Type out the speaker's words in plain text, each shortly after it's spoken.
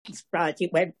surprised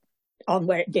it went on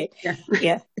where it did. Yeah.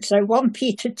 Yeah. So 1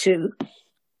 Peter 2,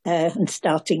 and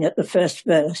starting at the first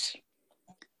verse.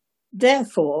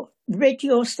 Therefore, rid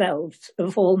yourselves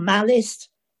of all malice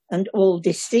and all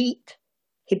deceit,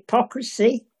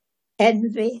 hypocrisy,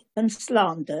 envy, and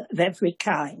slander of every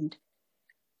kind.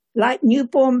 Like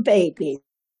newborn babies,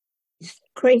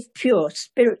 crave pure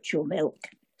spiritual milk,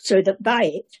 so that by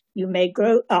it you may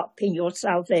grow up in your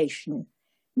salvation,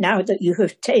 now that you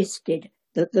have tasted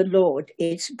that the Lord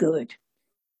is good.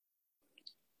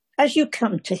 As you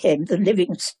come to him, the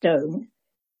living stone,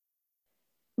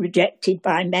 rejected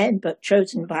by men but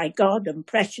chosen by God and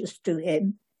precious to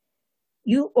him,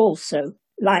 you also,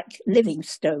 like living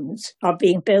stones, are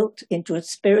being built into a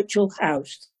spiritual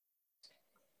house,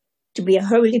 to be a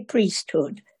holy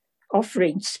priesthood,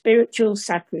 offering spiritual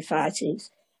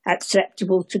sacrifices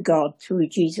acceptable to God through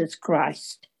Jesus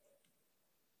Christ.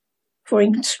 For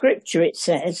in Scripture it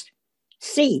says,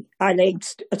 see, I lay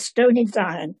a stone in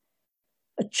Zion,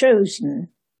 a chosen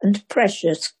and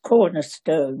precious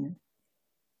cornerstone,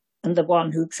 and the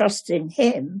one who trusts in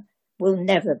him will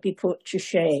never be put to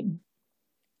shame.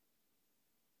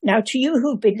 Now to you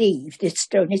who believe, this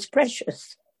stone is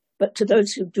precious, but to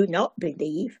those who do not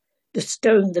believe, the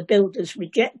stone the builders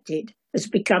rejected has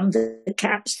become the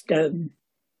capstone,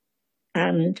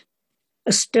 and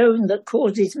a stone that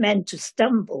causes men to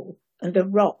stumble, and a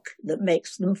rock that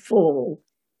makes them fall.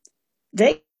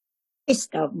 They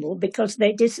stumble because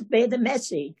they disobey the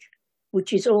message,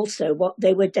 which is also what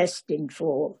they were destined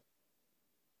for.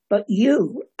 But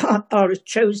you are a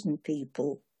chosen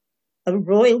people, a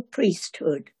royal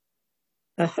priesthood,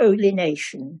 a holy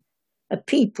nation, a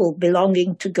people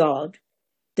belonging to God,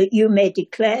 that you may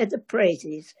declare the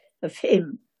praises of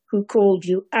him who called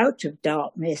you out of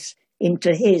darkness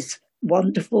into his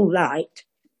wonderful light.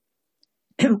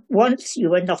 Once you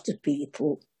were not a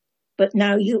people, but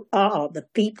now you are the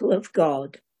people of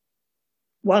God.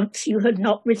 Once you had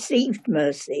not received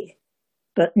mercy,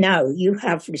 but now you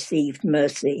have received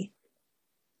mercy.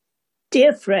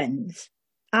 Dear friends,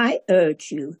 I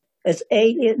urge you, as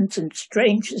aliens and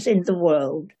strangers in the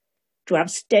world, to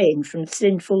abstain from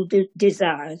sinful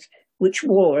desires which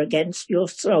war against your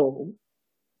soul.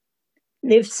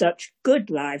 Live such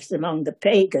good lives among the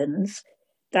pagans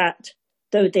that,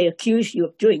 though they accuse you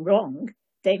of doing wrong,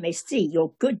 they may see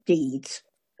your good deeds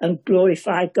and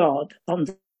glorify God on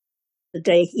the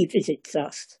day he visits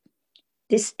us.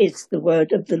 This is the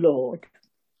word of the Lord.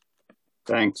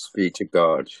 Thanks be to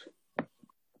God.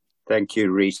 Thank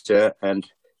you, Rita, and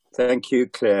thank you,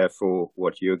 Claire, for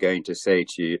what you're going to say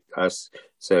to us.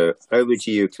 So over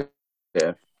to you,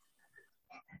 Claire.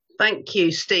 Thank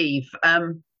you, Steve.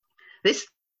 This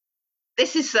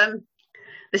is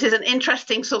an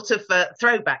interesting sort of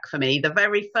throwback for me. The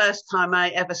very first time I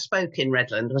ever spoke in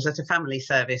Redland was at a family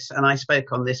service, and I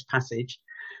spoke on this passage.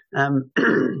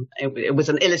 It was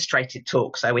an illustrated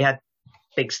talk, so we had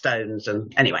big stones,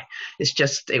 and anyway,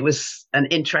 it was an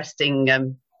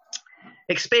interesting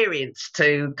experience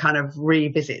to kind of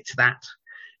revisit that.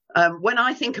 When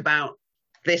I think about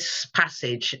this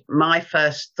passage, my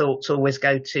first thoughts always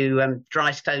go to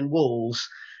dry stone walls.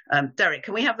 Derek,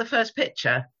 can we have the first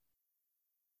picture?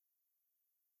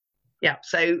 Yeah,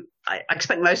 so I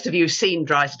expect most of you have seen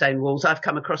dry stone walls. I've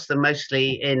come across them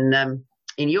mostly in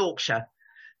Yorkshire.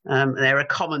 They're a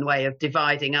common way of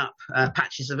dividing up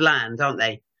patches of land, aren't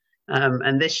they?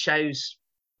 And this shows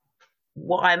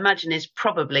what I imagine is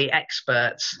probably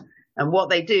experts. And what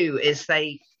they do is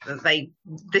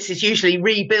this is usually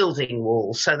rebuilding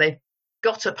walls. So they've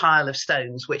got a pile of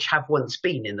stones which have once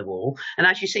been in the wall. And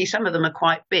as you see, some of them are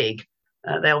quite big.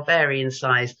 They'll vary in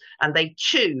size, and they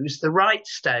choose the right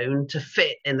stone to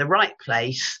fit in the right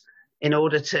place in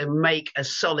order to make a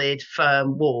solid,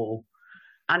 firm wall.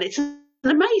 And it's an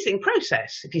amazing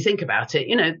process if you think about it.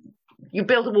 You know, you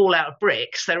build a wall out of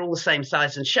bricks, they're all the same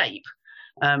size and shape.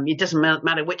 It doesn't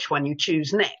matter which one you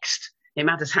choose next. It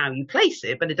matters how you place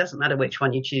it, but it doesn't matter which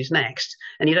one you choose next.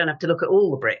 And you don't have to look at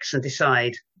all the bricks and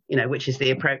decide, you know, which is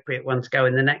the appropriate one to go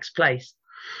in the next place.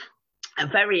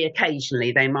 And very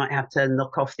occasionally they might have to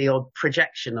knock off the odd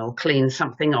projection or clean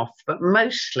something off, but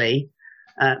mostly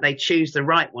they choose the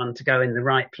right one to go in the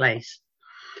right place.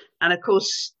 And of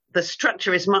course, the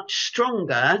structure is much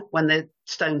stronger when the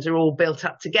stones are all built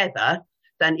up together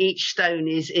than each stone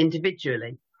is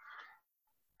individually.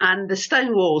 And the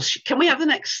stone walls, can we have the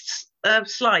next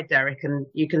slide, Derek, and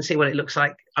you can see what it looks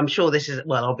like. I'm sure this is,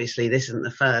 well, obviously this isn't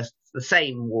the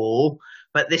same wall,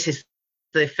 but this is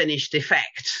the finished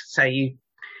effect. So you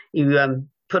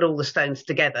put all the stones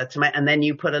together and then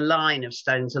you put a line of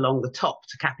stones along the top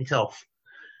to cap it off.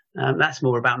 That's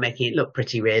more about making it look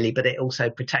pretty, really, but it also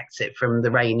protects it from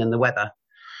the rain and the weather.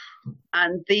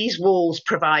 And these walls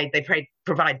provide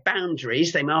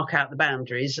boundaries. They mark out the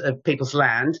boundaries of people's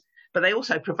land, but they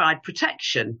also provide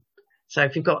protection. So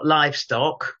if you've got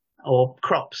livestock or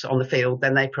crops on the field,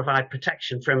 then they provide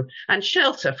protection from and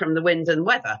shelter from the wind and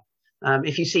weather.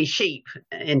 If you see sheep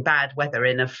in bad weather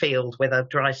in a field with a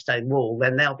dry stone wall,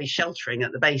 then they'll be sheltering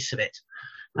at the base of it.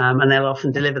 And they'll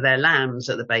often deliver their lambs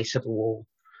at the base of a wall.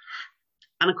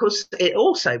 And of course, it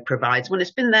also provides, when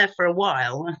it's been there for a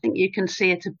while, I think you can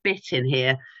see it a bit in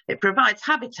here, it provides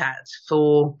habitat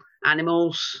for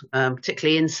animals,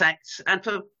 particularly insects, and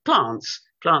for plants.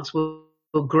 Plants will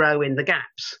grow in the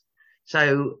gaps.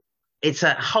 So it's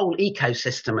a whole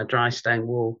ecosystem, a dry stone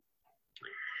wall.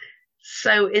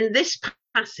 So in this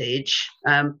passage,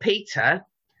 Peter,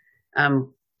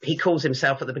 he calls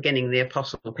himself at the beginning the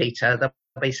Apostle Peter. There'll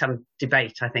be some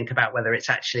debate, I think, about whether it's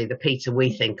actually the Peter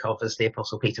we think of as the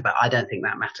Apostle Peter, but I don't think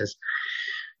that matters.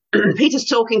 Peter's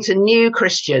talking to new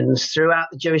Christians throughout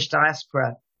the Jewish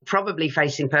diaspora, probably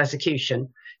facing persecution,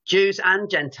 Jews and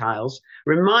Gentiles,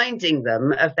 reminding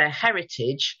them of their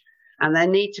heritage and their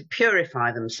need to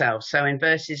purify themselves. So in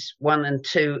verses 1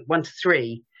 to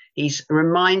 3, he's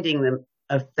reminding them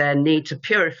of their need to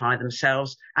purify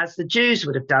themselves as the Jews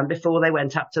would have done before they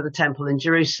went up to the temple in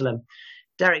Jerusalem.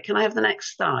 Derek, can I have the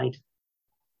next slide?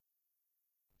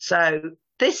 So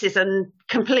this is a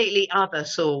completely other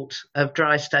sort of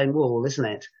dry stone wall, isn't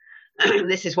it?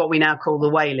 This is what we now call the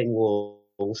Wailing Wall.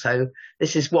 So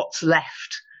this is what's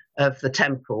left of the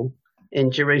temple in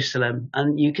Jerusalem.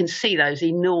 And you can see those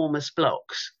enormous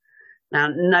blocks. Now,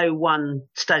 no one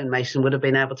stonemason would have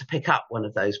been able to pick up one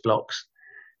of those blocks.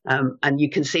 And you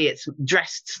can see it's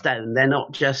dressed stone. They're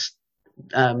not just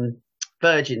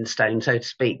virgin stone, so to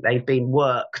speak. They've been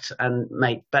worked and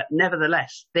made. But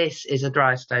nevertheless, this is a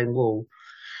dry stone wall.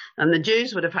 And the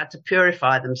Jews would have had to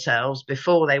purify themselves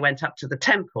before they went up to the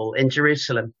temple in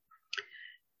Jerusalem.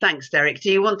 Thanks, Derek.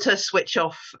 Do you want to switch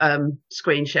off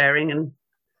screen sharing and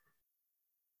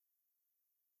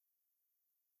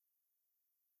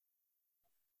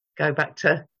go back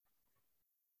to...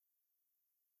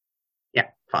 Yeah,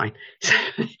 fine.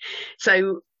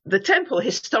 So the temple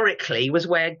historically was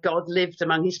where God lived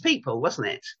among his people, wasn't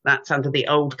it? That's under the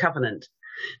old covenant.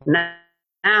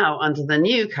 Now under the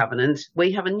new covenant,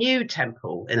 we have a new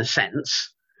temple in a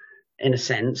sense, and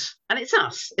it's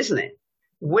us, isn't it?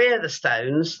 We're the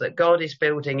stones that God is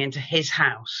building into his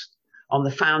house on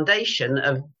the foundation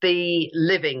of the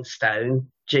living stone,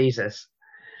 Jesus.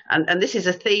 And this is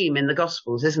a theme in the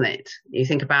Gospels, isn't it? You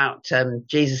think about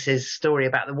Jesus's story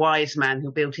about the wise man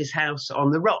who built his house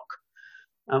on the rock.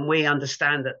 And we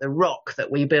understand that the rock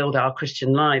that we build our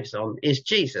Christian lives on is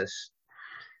Jesus.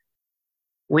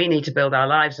 We need to build our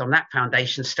lives on that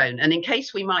foundation stone. And in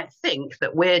case we might think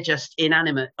that we're just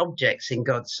inanimate objects in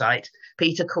God's sight,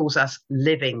 Peter calls us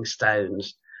living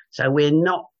stones. So we're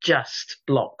not just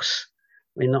blocks.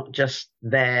 We're not just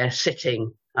there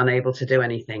sitting, unable to do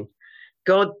anything.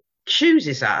 God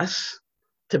chooses us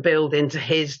to build into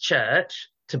his church,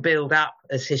 to build up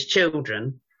as his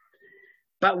children.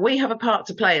 But we have a part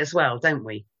to play as well, don't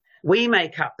we? We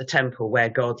make up the temple where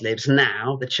God lives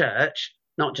now, the church,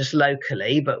 not just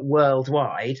locally, but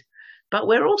worldwide. But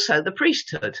we're also the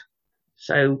priesthood.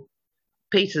 So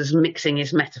Peter's mixing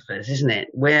his metaphors, isn't it?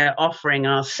 We're offering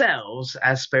ourselves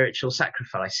as spiritual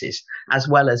sacrifices, as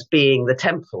well as being the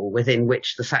temple within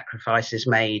which the sacrifice is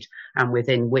made and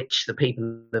within which the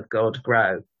people of God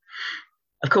grow.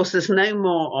 Of course, there's no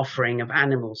more offering of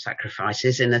animal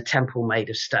sacrifices in a temple made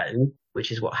of stone,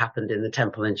 which is what happened in the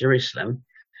temple in Jerusalem.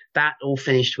 That all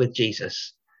finished with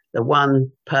Jesus, the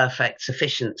one perfect,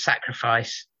 sufficient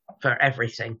sacrifice for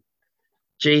everything.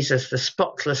 Jesus, the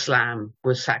spotless lamb,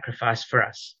 was sacrificed for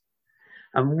us.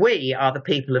 And we are the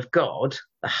people of God,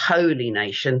 the holy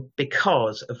nation,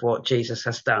 because of what Jesus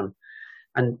has done.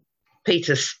 And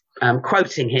Peter's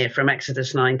quoting here from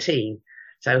Exodus 19.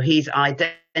 So he's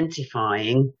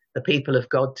identifying the people of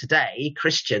God today,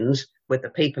 Christians, with the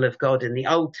people of God in the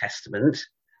Old Testament,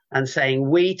 and saying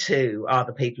we too are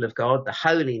the people of God, the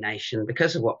holy nation,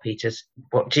 because of what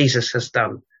Jesus has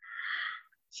done.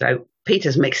 So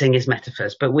Peter's mixing his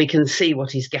metaphors, but we can see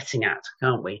what he's getting at,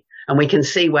 can't we? And we can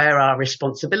see where our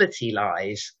responsibility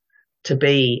lies to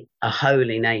be a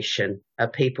holy nation, a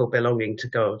people belonging to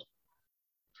God.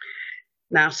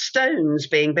 Now, stones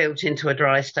being built into a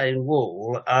dry stone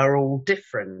wall are all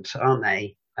different, aren't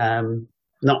they?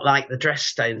 Not like the dressed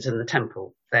stones in the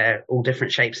temple. They're all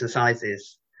different shapes and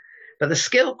sizes. But the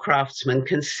skilled craftsman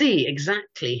can see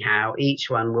exactly how each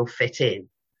one will fit in.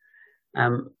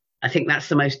 I think that's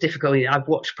the most difficult. I've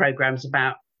watched programs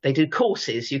about They do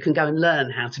courses. You can go and learn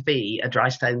how to be a dry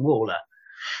stone waller.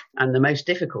 And the most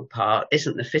difficult part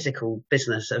isn't the physical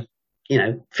business of,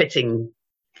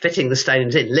 fitting the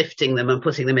stones in, lifting them and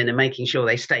putting them in and making sure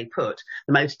they stay put.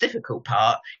 The most difficult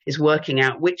part is working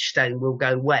out which stone will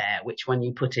go where, which one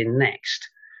you put in next.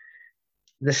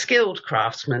 The skilled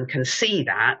craftsman can see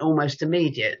that almost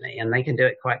immediately, and they can do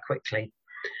it quite quickly.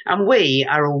 And we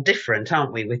are all different,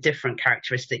 aren't we, with different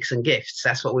characteristics and gifts.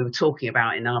 That's what we were talking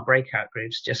about in our breakout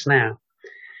groups just now.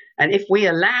 And if we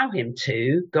allow him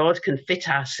to, God can fit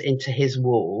us into his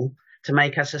wall to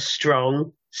make us a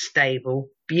strong, stable,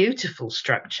 beautiful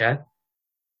structure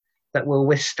that will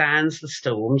withstand the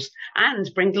storms and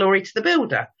bring glory to the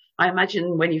builder. I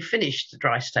imagine when you finish the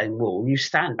dry stone wall, you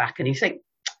stand back and you think,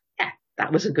 yeah,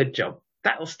 that was a good job.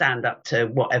 That will stand up to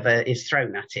whatever is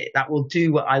thrown at it. That will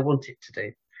do what I want it to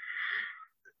do.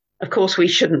 Of course, we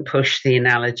shouldn't push the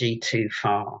analogy too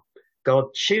far.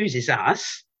 God chooses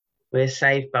us. We're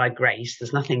saved by grace.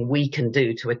 There's nothing we can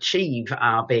do to achieve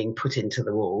our being put into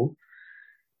the wall.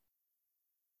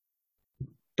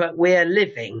 But we're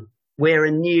living. We're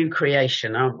a new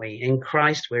creation, aren't we? In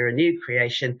Christ, we're a new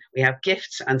creation. We have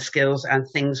gifts and skills and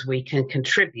things we can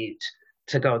contribute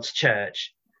to God's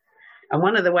church. And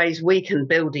one of the ways we can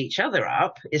build each other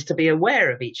up is to be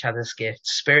aware of each other's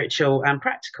gifts, spiritual and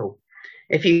practical.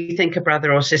 If you think a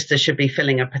brother or sister should be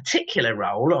filling a particular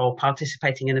role or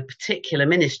participating in a particular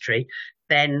ministry,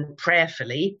 then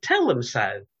prayerfully tell them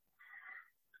so.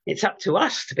 It's up to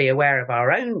us to be aware of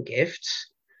our own gifts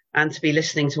and to be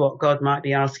listening to what God might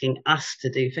be asking us to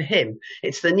do for him.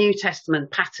 It's the New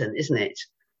Testament pattern, isn't it?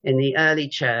 In the early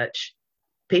church,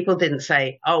 people didn't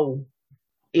say,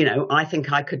 I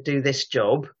think I could do this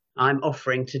job. I'm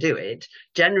offering to do it.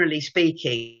 Generally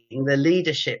speaking, the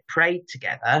leadership prayed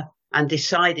together and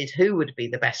decided who would be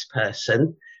the best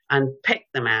person and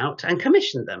picked them out and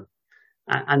commissioned them.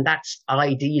 And that's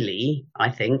ideally, I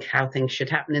think, how things should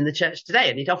happen in the church today.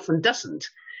 And it often doesn't.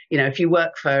 If you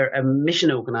work for a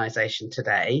mission organisation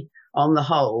today, on the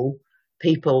whole,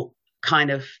 people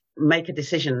kind of make a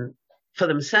decision for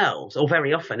themselves, or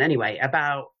very often anyway,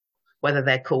 about whether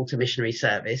they're called to missionary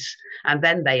service, and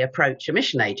then they approach a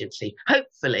mission agency.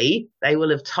 Hopefully, they will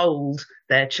have told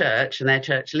their church and their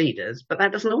church leaders, but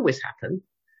that doesn't always happen,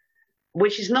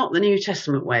 which is not the New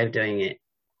Testament way of doing it.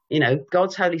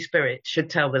 God's Holy Spirit should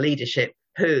tell the leadership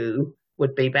who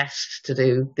would be best to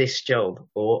do this job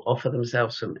or offer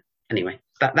themselves some. Anyway,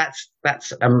 that's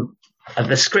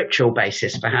the scriptural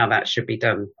basis for how that should be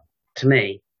done to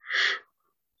me.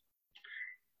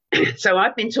 So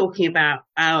I've been talking about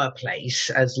our place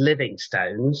as living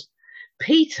stones.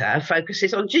 Peter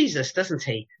focuses on Jesus, doesn't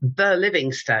he? The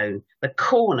living stone, the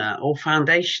corner or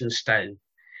foundation stone.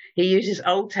 He uses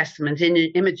Old Testament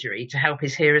imagery to help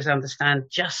his hearers understand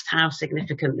just how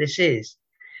significant this is.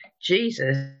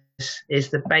 Jesus is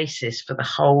the basis for the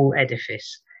whole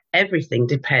edifice. Everything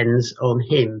depends on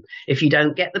him. If you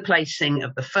don't get the placing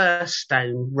of the first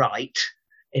stone right,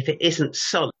 if it isn't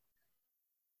solid,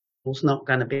 it's not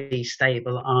going to be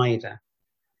stable either.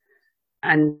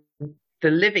 And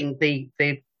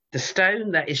the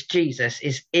stone that is Jesus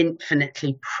is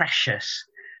infinitely precious.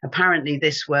 Apparently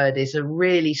this word is a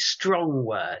really strong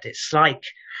word. It's like,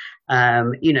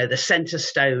 the center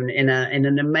stone in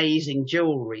an amazing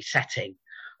jewelry setting,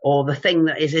 or the thing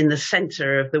that is in the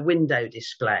center of the window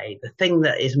display, the thing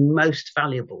that is most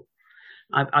valuable.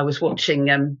 I was watching,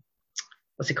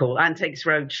 Antiques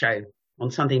Roadshow on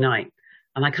Sunday night.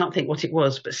 And I can't think what it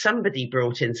was, but somebody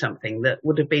brought in something that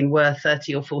would have been worth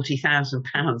 £30,000 or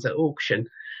 £40,000 at auction.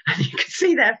 And you could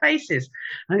see their faces.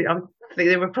 I think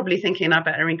they were probably thinking, I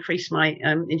better increase my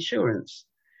insurance.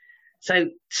 So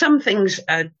some things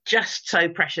are just so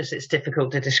precious it's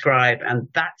difficult to describe. And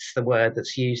that's the word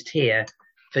that's used here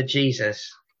for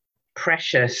Jesus.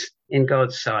 Precious in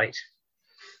God's sight,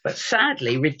 but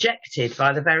sadly rejected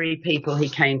by the very people he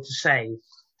came to save.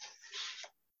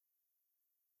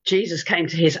 Jesus came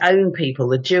to his own people,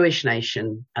 the Jewish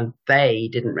nation, and they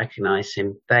didn't recognize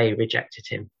him. They rejected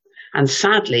him. And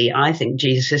sadly, I think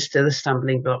Jesus is still a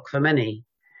stumbling block for many.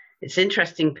 It's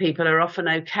interesting, people are often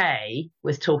okay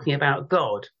with talking about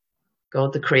God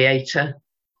the creator,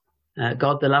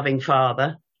 God the loving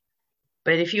Father.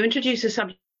 But if you introduce a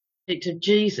subject of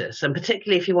Jesus, and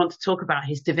particularly if you want to talk about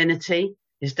his divinity,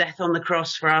 his death on the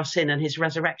cross for our sin and his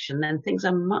resurrection, then things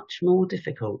are much more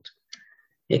difficult.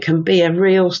 It can be a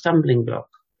real stumbling block.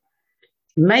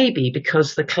 Maybe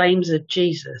because the claims of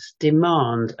Jesus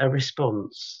demand a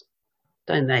response,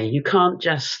 don't they? You can't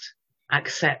just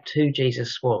accept who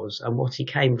Jesus was and what he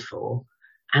came for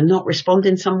and not respond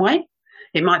in some way.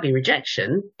 It might be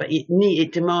rejection, but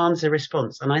it demands a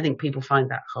response. And I think people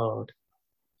find that hard.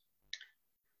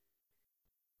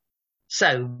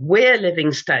 So we're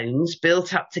living stones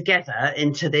built up together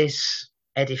into this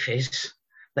edifice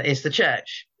that is the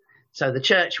church. So the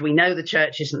church, we know the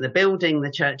church isn't the building,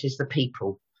 the church is the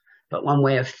people. But one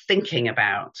way of thinking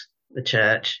about the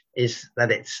church is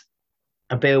that it's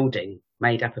a building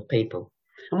made up of people.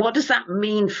 And what does that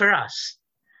mean for us?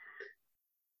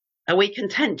 Are we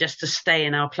content just to stay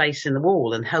in our place in the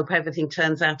wall and hope everything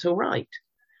turns out all right?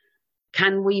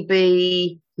 Can we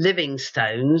be living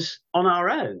stones on our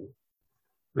own?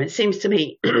 I mean, it seems to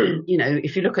me,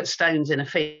 if you look at stones in a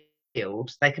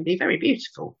field, they can be very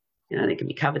beautiful. They can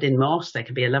be covered in moss. They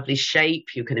can be a lovely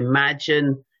shape. You can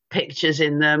imagine pictures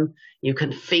in them. You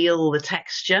can feel the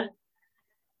texture.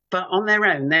 But on their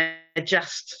own, they're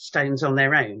just stones on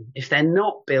their own. If they're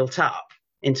not built up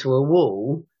into a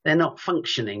wall, they're not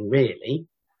functioning really.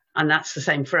 And that's the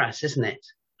same for us, isn't it?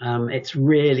 It's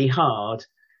really hard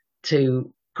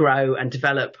to grow and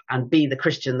develop and be the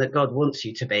Christian that God wants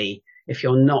you to be if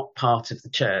you're not part of the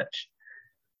church.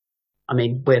 I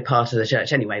mean, we're part of the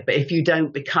church anyway, but if you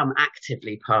don't become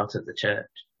actively part of the church.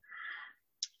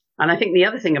 And I think the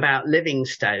other thing about living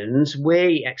stones,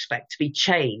 we expect to be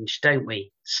changed, don't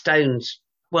we? Stones,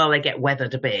 well, they get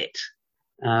weathered a bit,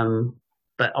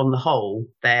 but on the whole,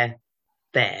 they're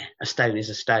there. A stone is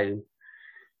a stone.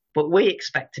 But we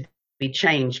expect to be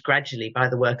changed gradually by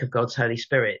the work of God's Holy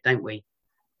Spirit, don't we?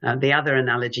 The other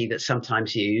analogy that's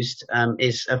sometimes used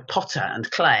is of potter and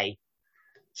clay.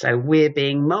 So we're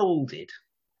being moulded.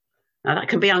 Now that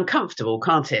can be uncomfortable,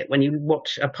 can't it? When you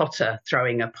watch a potter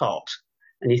throwing a pot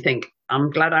and you think,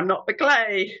 I'm glad I'm not the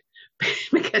clay,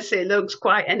 because it looks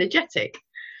quite energetic.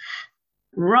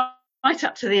 Right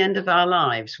up to the end of our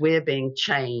lives, we're being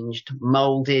changed,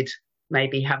 moulded,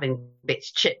 maybe having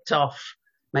bits chipped off,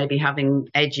 maybe having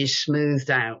edges smoothed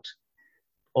out,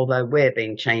 although we're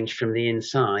being changed from the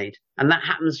inside. And that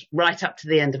happens right up to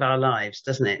the end of our lives,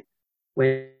 doesn't it?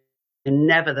 We're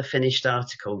never the finished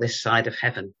article this side of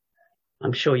heaven.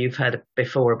 I'm sure you've heard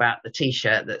before about the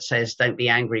T-shirt that says, don't be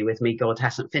angry with me, God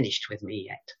hasn't finished with me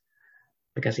yet,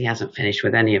 because he hasn't finished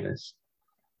with any of us.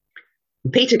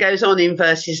 And Peter goes on in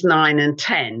verses 9 and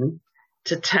 10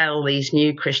 to tell these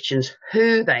new Christians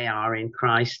who they are in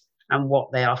Christ and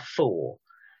what they are for.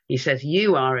 He says,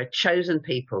 you are a chosen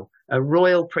people, a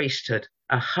royal priesthood,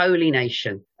 a holy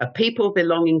nation, a people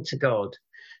belonging to God,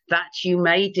 that you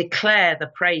may declare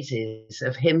the praises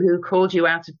of him who called you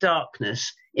out of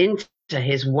darkness into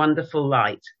his wonderful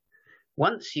light.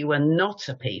 Once you were not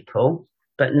a people,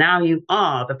 but now you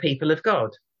are the people of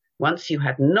God. Once you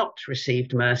had not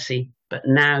received mercy, but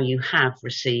now you have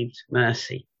received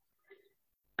mercy.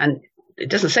 And it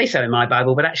doesn't say so in my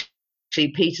Bible, but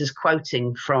actually Peter's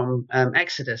quoting from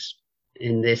Exodus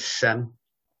in this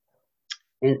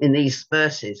in these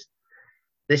verses.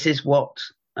 This is what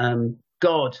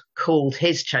God called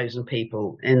his chosen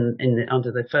people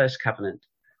under the first covenant,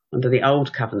 under the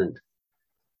old covenant.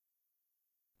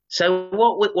 So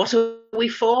what are we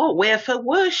for? We're for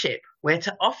worship. We're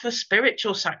to offer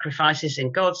spiritual sacrifices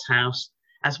in God's house,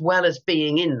 as well as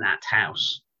being in that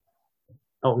house.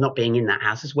 Or not being in that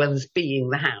house, as well as being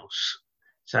the house.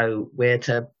 So we're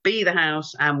to be the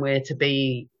house, and we're to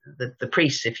be the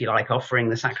priests, if you like, offering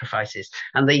the sacrifices.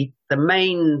 And the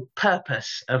main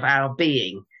purpose of our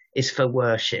being is for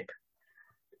worship.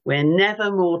 We're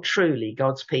never more truly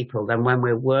God's people than when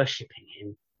we're worshipping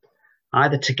him,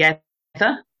 either together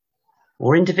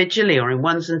or individually or in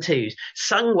ones and twos.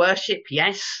 Sung worship,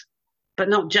 yes, but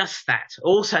not just that.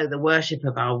 Also the worship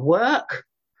of our work,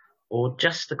 or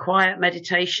just the quiet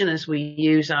meditation as we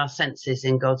use our senses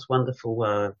in God's wonderful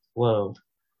world.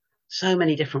 So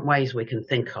many different ways we can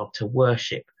think of to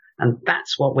worship, and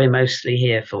that's what we're mostly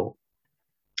here for.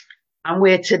 And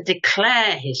we're to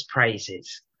declare his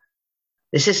praises.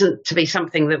 This isn't to be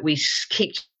something that we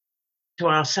keep to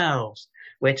ourselves.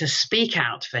 We're to speak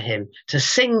out for him, to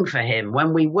sing for him.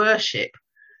 When we worship,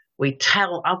 we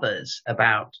tell others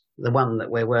about the one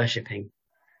that we're worshipping.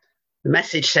 The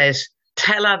message says,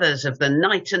 tell others of the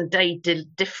night and day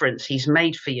difference he's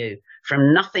made for you,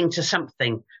 from nothing to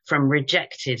something, from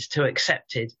rejected to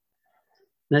accepted.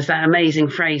 There's that amazing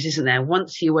phrase, isn't there?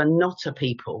 Once you were not a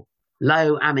people,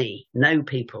 lo ami, no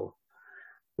people.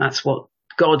 That's what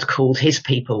God called his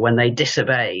people when they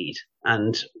disobeyed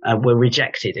and were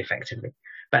rejected effectively.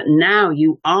 But now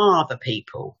you are the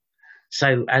people.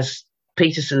 So as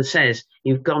Peterson says,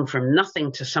 you've gone from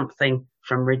nothing to something,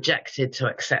 from rejected to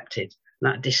accepted.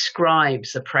 That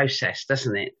describes the process,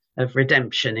 doesn't it, of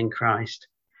redemption in Christ.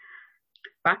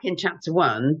 Back in chapter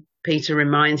 1, Peter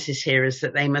reminds his hearers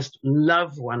that they must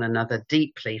love one another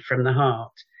deeply from the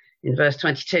heart. In verse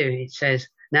 22, it says,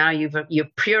 now you've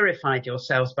purified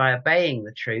yourselves by obeying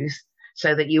the truth.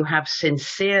 so that you have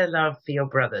sincere love for your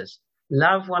brothers.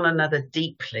 Love one another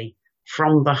deeply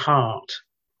from the heart.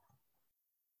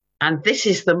 And this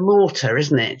is the mortar,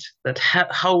 isn't it, that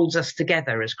holds us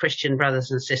together as Christian brothers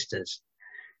and sisters.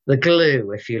 The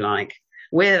glue, if you like.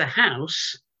 We're the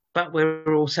house, but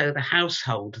we're also the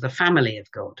household, the family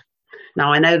of God.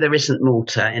 Now, I know there isn't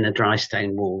mortar in a dry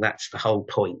stone wall. That's the whole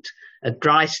point. A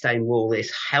dry stone wall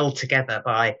is held together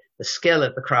by the skill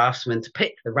of the craftsman to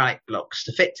pick the right blocks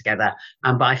to fit together,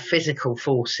 and by physical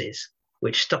forces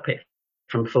which stop it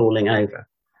from falling over.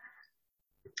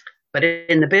 But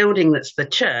in the building that's the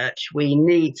church, we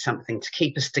need something to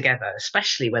keep us together,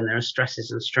 especially when there are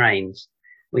stresses and strains.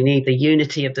 We need the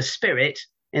unity of the Spirit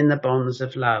in the bonds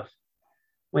of love.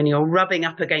 When you're rubbing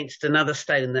up against another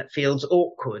stone that feels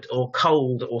awkward or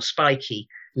cold or spiky,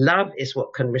 love is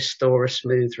what can restore a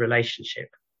smooth relationship.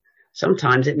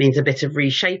 Sometimes it means a bit of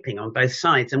reshaping on both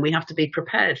sides, and we have to be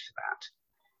prepared for that.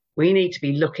 We need to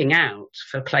be looking out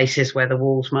for places where the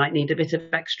walls might need a bit of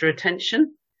extra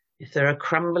attention. If there are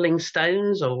crumbling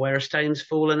stones or where a stone's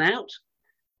fallen out.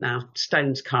 Now,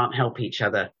 stones can't help each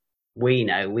other. We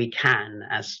know we can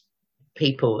as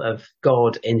people of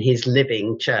God in his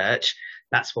living church.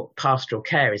 That's what pastoral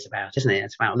care is about, isn't it?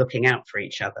 It's about looking out for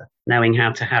each other, knowing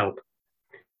how to help.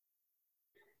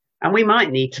 And we might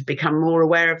need to become more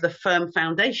aware of the firm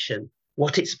foundation,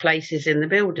 what its place is in the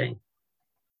building.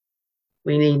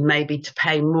 We need maybe to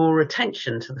pay more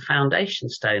attention to the foundation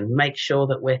stone, make sure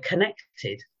that we're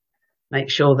connected, make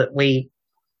sure that we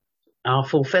are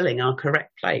fulfilling our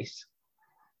correct place.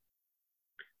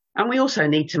 And we also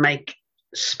need to make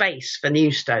space for new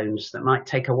stones that might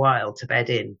take a while to bed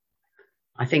in.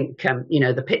 I think,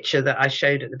 the picture that I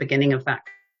showed at the beginning of that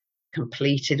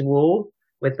completed wall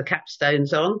with the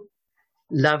capstones on,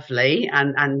 lovely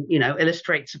and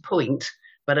illustrates a point.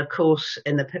 But of course,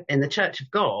 in the Church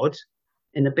of God,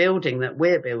 in the building that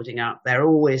we're building up, there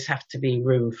always have to be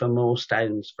room for more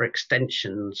stones, for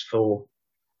extensions, for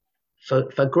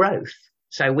growth.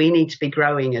 So we need to be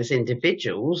growing as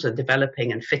individuals and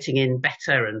developing and fitting in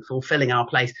better and fulfilling our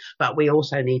place. But we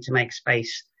also need to make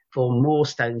space for more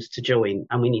stones to join,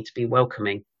 and we need to be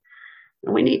welcoming.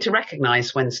 And we need to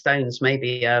recognise when stones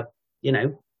maybe are,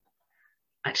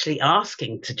 actually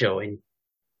asking to join.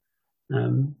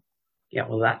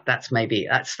 That's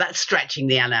stretching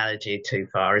the analogy too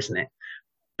far, isn't it?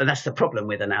 But that's the problem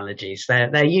with analogies.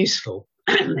 They're useful.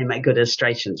 They make good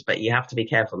illustrations, but you have to be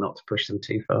careful not to push them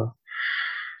too far.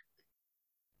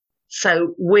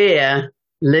 So we're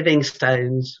living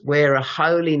stones. We're a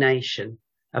holy nation,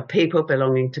 a people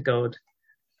belonging to God.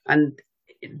 And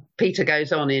Peter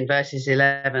goes on in verses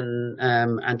 11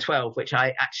 and 12, which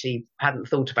I actually hadn't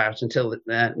thought about until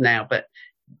now, but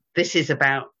this is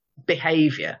about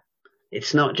behaviour.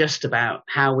 It's not just about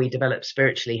how we develop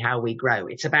spiritually, how we grow.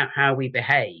 It's about how we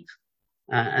behave.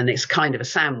 And it's kind of a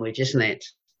sandwich, isn't it?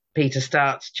 Peter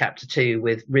starts chapter 2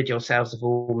 with rid yourselves of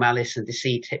all malice and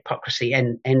deceit, hypocrisy,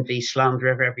 envy,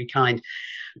 slander of every kind.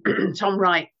 Tom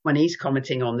Wright, when he's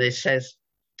commenting on this, says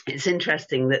it's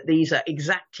interesting that these are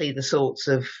exactly the sorts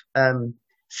of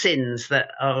sins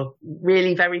that are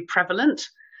really very prevalent.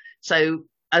 So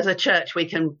as a church, we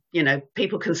can,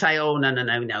 people can say, oh,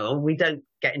 no, we don't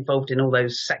get involved in all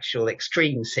those sexual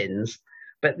extreme sins.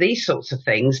 But these sorts of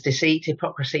things, deceit,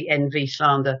 hypocrisy, envy,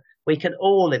 slander, we can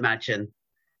all imagine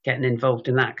getting involved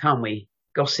in that, can't we?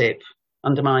 Gossip,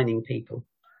 undermining people.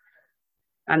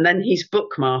 And then he's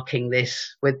bookmarking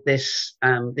this with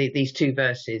these two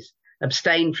verses.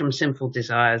 Abstain from sinful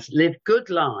desires, live good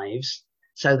lives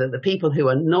so that the people who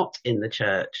are not in the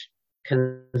church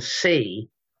can see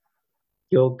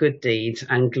your good deeds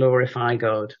and glorify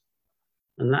God.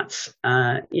 And that's,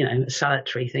 a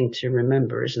salutary thing to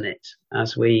remember, isn't it?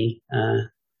 As we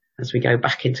go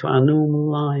back into our normal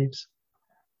lives.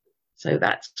 So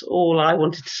that's all I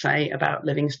wanted to say about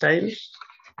Living Stones.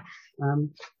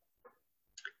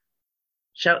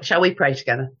 Shall we pray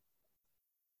together?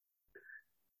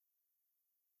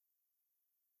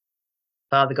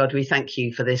 Father God, we thank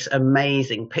you for this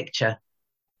amazing picture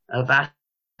of us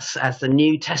as the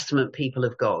New Testament people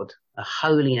of God, a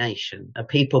holy nation, a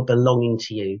people belonging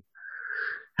to you.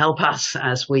 Help us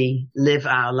as we live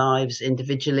our lives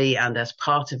individually and as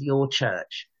part of your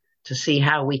church to see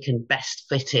how we can best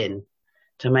fit in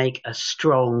to make a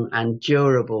strong and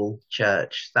durable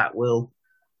church that will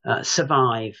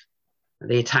survive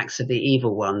the attacks of the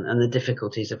evil one and the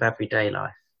difficulties of everyday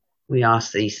life. We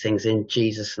ask these things in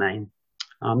Jesus' name.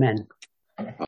 Amen.